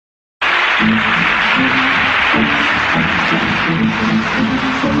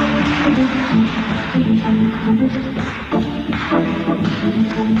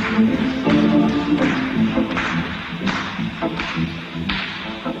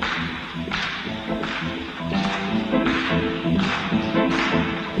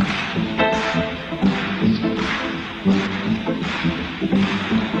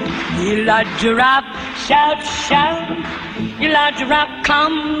Elijah Rock, shout, shout. Elijah Rock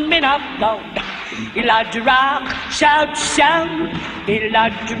coming up, Lord. Elijah Rock, shout, shout.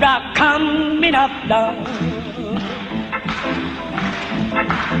 Elijah Rock coming up, Lord.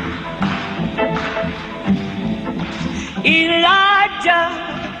 Elijah,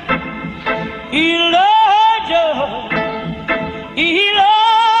 Elijah, Elijah.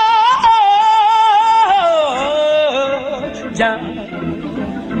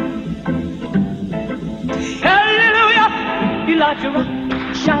 Elijah Rock,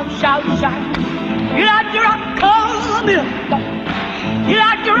 shout, shout, shout. Elijah Rock, come here.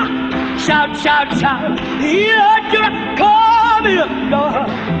 Elijah Rock, shout, shout, shout. Elijah Rock, come here, Lord.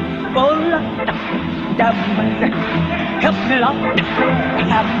 Oh, Lord, have mercy. Help me, Lord,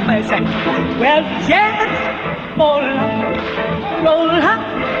 have mercy. Well, yes, oh, Lord,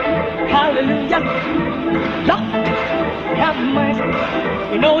 hallelujah. Lord, have mercy.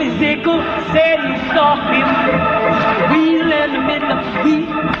 You know Ezekiel said he saw him wheel in the middle of the wheel.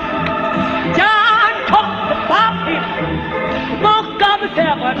 John talked about him, spoke of his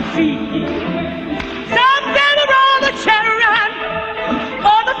heaven feet. Some said the brother Sharon,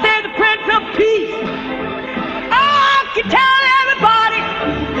 others say the Prince of Peace. I can tell everybody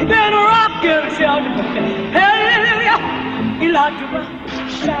he's been rocking himself. Hallelujah. Elijah Rock,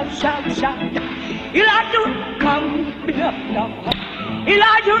 shout, shout, shout. Elijah Rock, come here, Lord.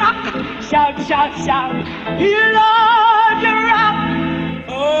 Elijah Rock, shout, shout, shout. Elijah Rock,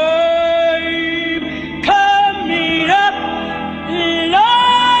 I'm coming up,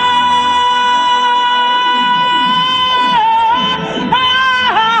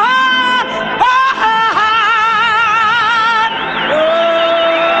 Lord.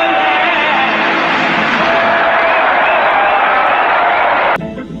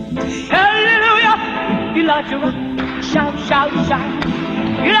 Hallelujah, Elijah Rock, shout, shout, shout.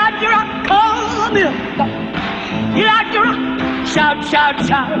 Elijah Rock, come here. Elijah Rock, shout, shout,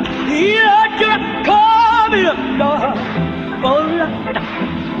 shout. Elijah Rock, come here, Lord. Oh, Lord,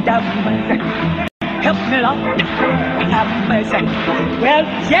 have mercy. Help me, Lord, have mercy. Well,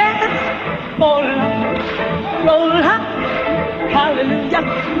 yes, oh, Lord, hallelujah.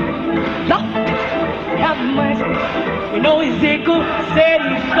 Lord, have mercy. You know Ezekiel said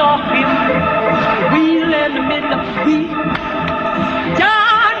he saw him wheel in the middle of the wheel.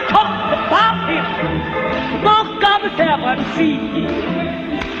 John talked about him, spoke of his heaven feet.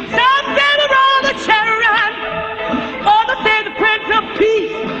 Some say the brother Sharon, others say the Prince of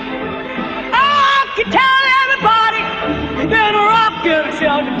Peace. I can tell everybody he's been rocking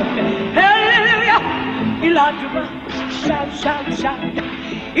himself. Hallelujah. Elijah Rock, shout, shout, shout.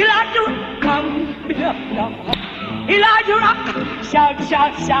 Elijah Rock, come here, Lord. Elijah Rock, shout,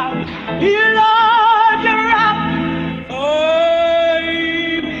 shout, shout. Elijah Rock, oh.